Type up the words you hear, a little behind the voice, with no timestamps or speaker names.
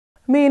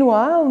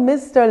Meanwhile,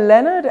 Mr.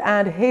 Leonard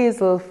and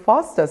Hazel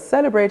Foster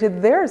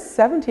celebrated their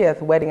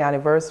 70th wedding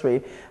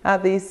anniversary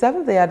at the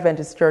Seventh-day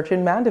Adventist Church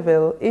in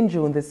Mandeville in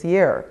June this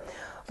year.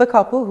 The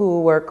couple,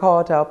 who were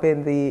caught up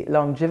in the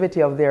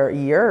longevity of their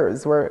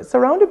years, were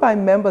surrounded by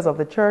members of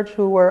the church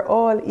who were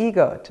all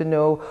eager to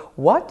know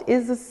what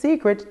is the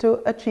secret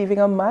to achieving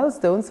a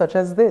milestone such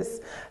as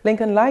this.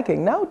 Lincoln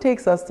Liking now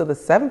takes us to the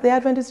Seventh-day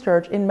Adventist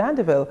Church in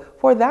Mandeville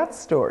for that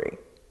story.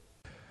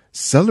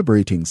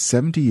 Celebrating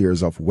 70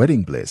 years of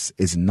wedding bliss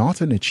is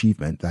not an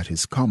achievement that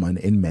is common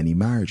in many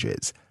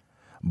marriages.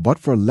 But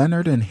for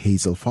Leonard and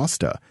Hazel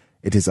Foster,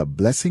 it is a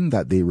blessing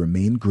that they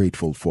remain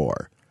grateful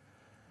for.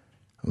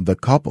 The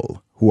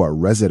couple, who are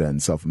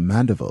residents of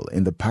Mandeville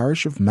in the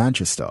parish of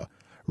Manchester,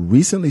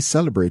 recently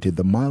celebrated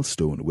the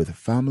milestone with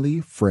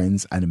family,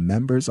 friends, and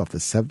members of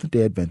the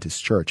Seventh-day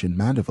Adventist Church in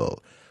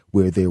Mandeville,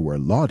 where they were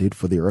lauded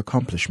for their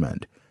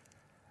accomplishment.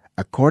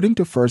 According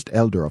to First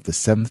Elder of the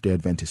Seventh-day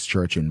Adventist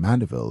Church in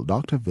Mandeville,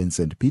 Dr.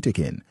 Vincent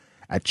Peterkin,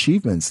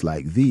 achievements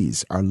like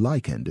these are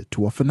likened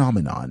to a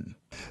phenomenon.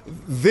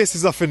 This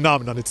is a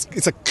phenomenon.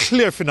 It's a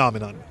clear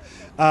phenomenon.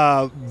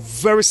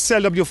 Very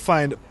seldom you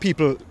find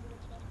people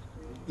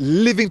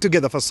living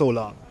together for so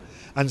long.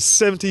 And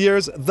 70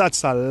 years,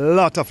 that's a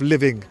lot of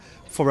living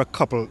for a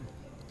couple.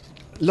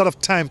 A lot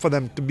of time for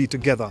them to be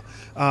together,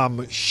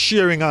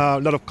 sharing a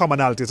lot of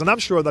commonalities. And I'm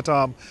sure that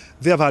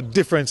they have had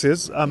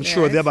differences. I'm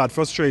sure they have had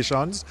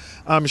frustrations.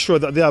 I'm sure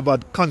that they have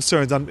had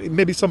concerns and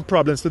maybe some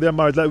problems to their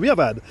marriage like we have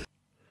had.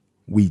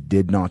 We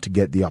did not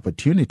get the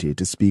opportunity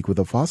to speak with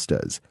the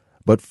Fosters,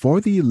 but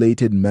for the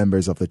elated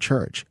members of the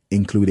church,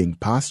 including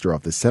pastor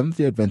of the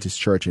Seventh-day Adventist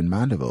Church in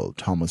Mandeville,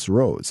 Thomas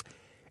Rose,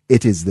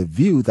 it is the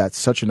view that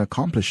such an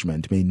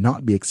accomplishment may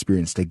not be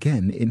experienced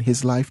again in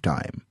his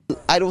lifetime.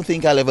 I don't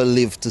think I'll ever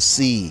live to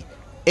see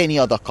any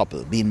other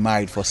couple being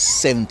married for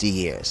 70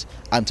 years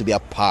and to be a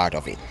part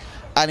of it.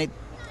 And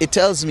it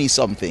tells me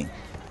something,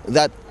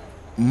 that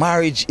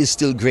marriage is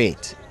still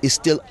great, is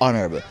still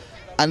honorable.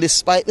 And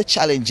despite the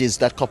challenges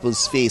that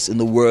couples face in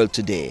the world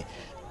today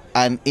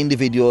and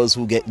individuals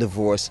who get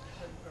divorced,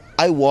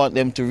 I want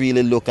them to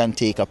really look and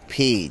take a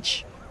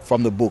page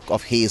from the book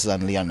of Hazel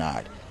and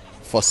Leonard.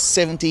 For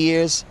 70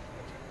 years,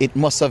 it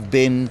must have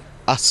been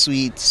a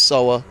sweet,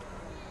 sour,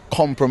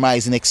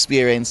 compromising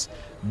experience,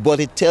 but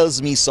it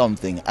tells me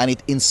something and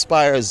it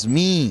inspires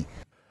me.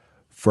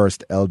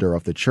 First Elder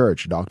of the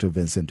Church, Dr.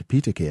 Vincent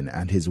Peterkin,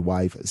 and his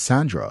wife,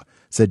 Sandra,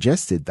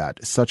 suggested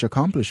that such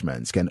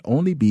accomplishments can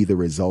only be the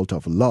result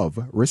of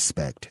love,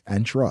 respect,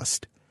 and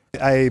trust.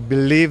 I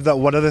believe that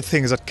one of the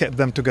things that kept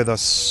them together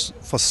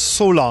for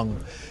so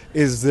long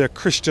is their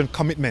Christian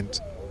commitment,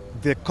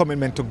 their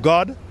commitment to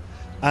God,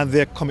 and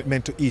their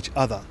commitment to each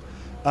other.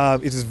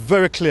 It is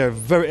very clear,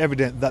 very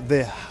evident that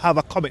they have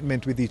a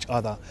commitment with each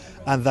other,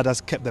 and that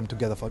has kept them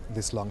together for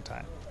this long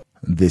time.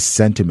 This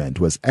sentiment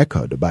was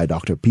echoed by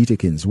Dr.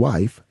 Peterkin's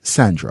wife,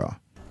 Sandra.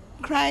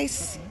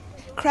 Christ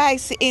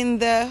in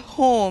the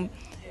home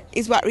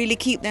is what really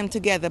keeps them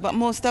together, but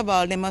most of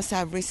all, they must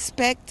have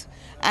respect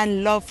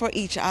and love for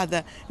each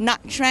other,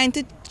 not trying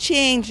to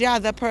change the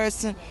other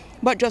person,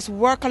 but just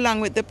work along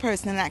with the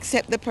person and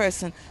accept the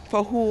person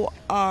for who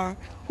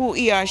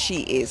he or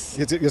she is.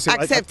 You see,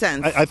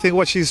 acceptance. I think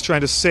what she's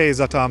trying to say is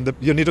that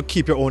you need to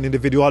keep your own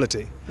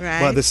individuality. Right.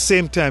 But at the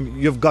same time,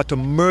 you've got to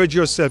merge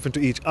yourself into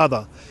each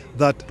other.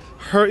 That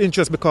her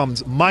interest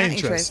becomes my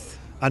interest,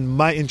 and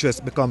my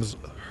interest becomes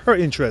her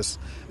interest.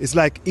 It's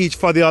like each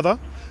for the other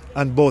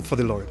and both for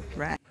the Lord.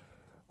 Right.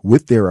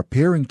 With there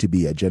appearing to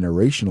be a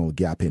generational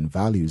gap in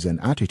values and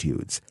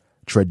attitudes,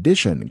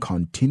 tradition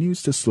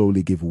continues to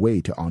slowly give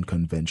way to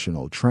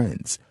unconventional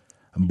trends.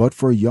 But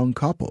for a young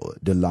couple,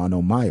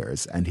 Delano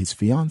Myers and his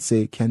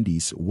fiancée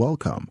Candice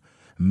Welcome,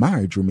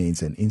 marriage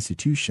remains an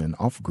institution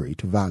of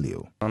great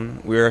value.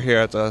 We are here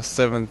at the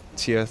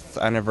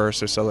 70th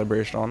anniversary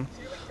celebration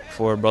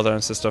for brother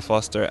and sister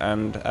Foster,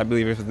 and I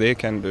believe if they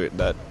can do it,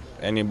 that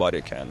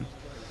anybody can.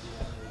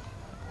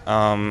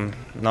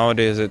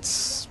 Nowadays,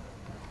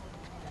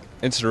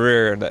 it's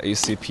rare that you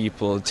see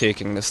people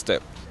taking the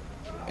step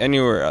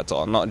anywhere at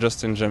all, not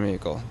just in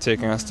Jamaica,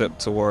 taking a step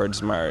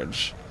towards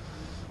marriage.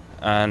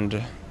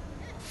 And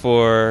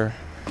for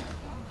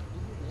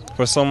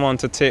someone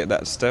to take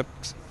that step,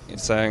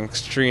 it's an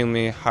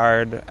extremely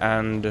hard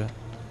and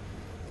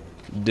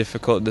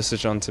difficult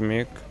decision to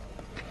make.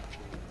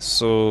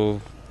 So,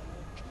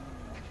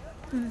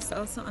 and it's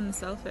also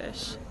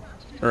unselfish.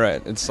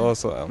 Right, it's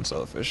also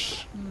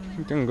unselfish.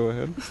 You can go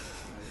ahead.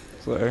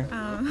 Sorry.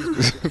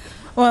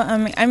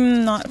 Well,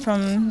 I'm not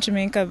from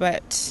Jamaica,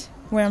 but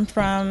where I'm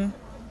from,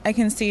 I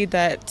can see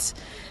that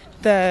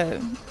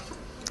the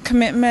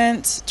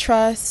commitment,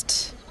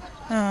 trust,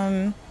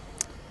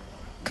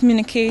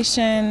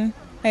 communication,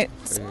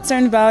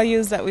 certain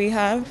values that we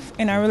have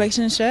in our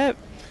relationship,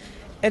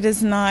 it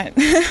is not,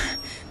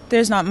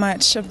 there's not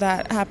much of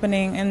that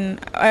happening. And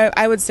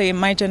I would say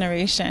my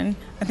generation,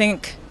 I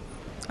think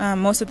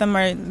most of them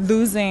are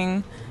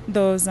losing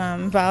those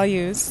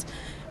values.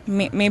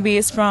 Maybe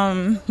it's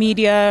from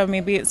media,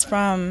 maybe it's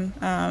from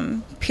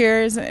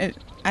peers,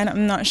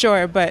 I'm not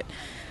sure, but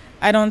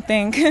I don't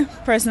think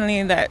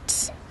personally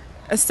that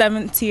a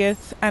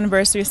 70th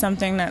anniversary is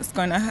something that's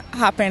going to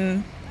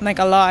happen like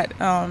a lot.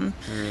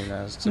 It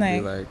has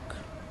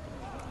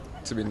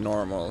to be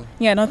normal.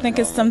 Yeah, I don't think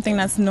it's something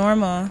that's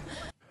normal.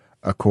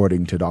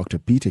 According to Dr.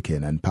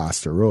 Peterkin and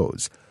Pastor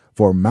Rose,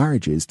 for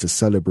marriages to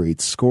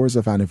celebrate scores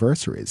of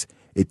anniversaries,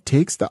 it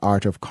takes the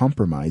art of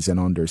compromise and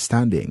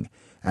understanding,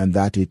 and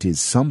that it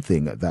is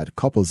something that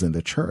couples in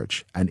the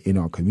church and in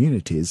our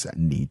communities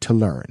need to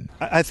learn.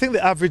 I think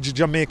the average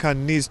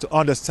Jamaican needs to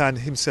understand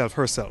himself,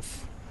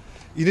 herself.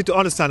 You need to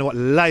understand what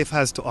life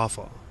has to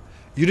offer.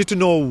 You need to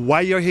know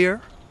why you're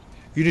here.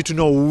 You need to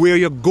know where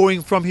you're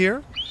going from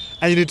here.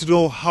 And you need to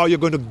know how you're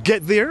going to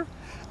get there.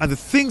 And the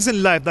things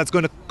in life that's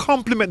going to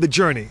complement the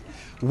journey,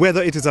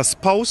 whether it is a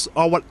spouse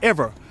or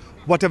whatever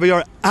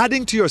you're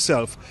adding to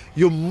yourself,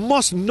 you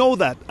must know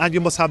that, and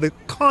you must have the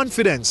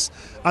confidence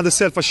and the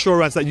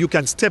self-assurance that you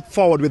can step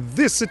forward with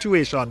this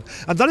situation.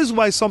 And that is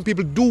why some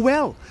people do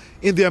well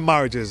in their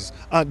marriages.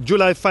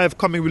 July 5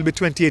 coming, we'll be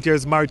 28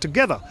 years married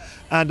together.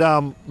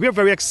 And we are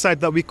very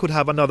excited that we could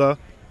have another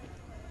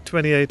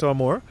 28 or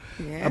more.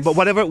 Yes. But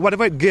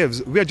whatever it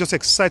gives, we are just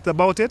excited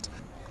about it.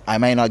 I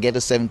might not get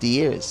to 70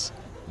 years,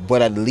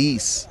 but at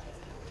least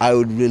I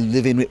would be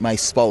living with my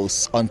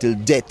spouse until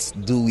death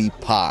do we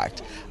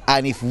part.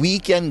 And if we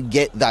can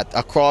get that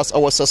across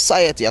our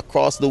society,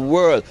 across the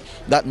world,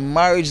 that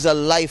marriage is a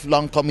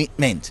lifelong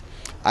commitment,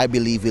 I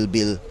believe we'll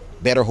build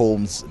better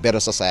homes,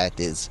 better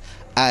societies,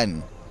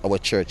 and our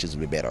churches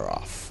will be better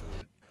off.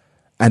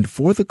 And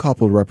for the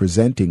couple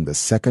representing the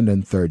second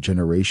and third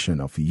generation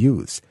of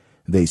youths,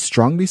 they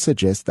strongly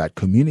suggest that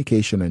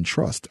communication and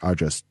trust are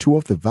just two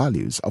of the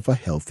values of a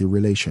healthy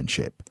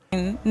relationship.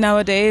 And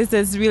nowadays,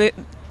 it's really,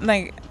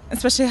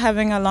 especially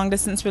having a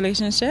long-distance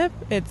relationship,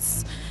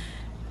 it's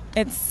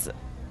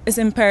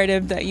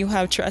imperative that you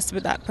have trust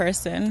with that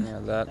person.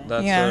 Yeah,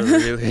 that's a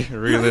really,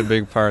 really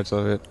big part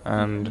of it.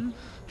 And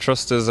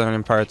trust is an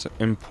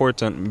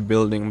important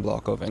building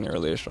block of any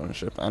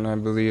relationship. And I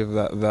believe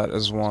that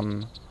is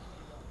one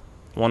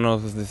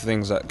of the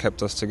things that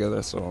kept us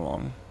together so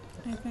long.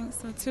 I think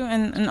so too,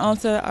 and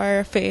also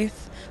our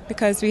faith,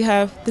 because we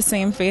have the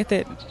same faith,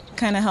 it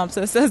kind of helps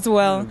us as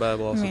well. The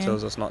Bible also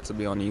tells us not to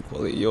be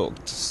unequally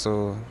yoked,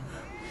 so...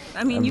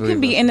 you can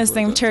be in the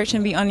same church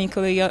and be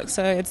unequally yoked,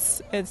 so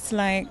it's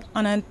like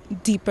on a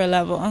deeper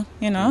level,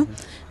 you know?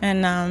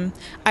 And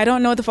I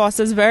don't know the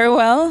Fosters very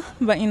well,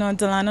 but,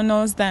 Delano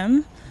knows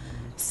them.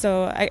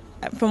 So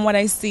from what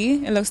I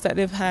see, it looks like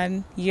they've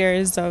had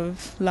years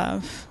of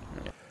love.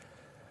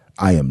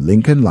 I am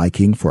Lincoln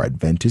Liking for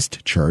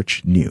Adventist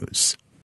Church News.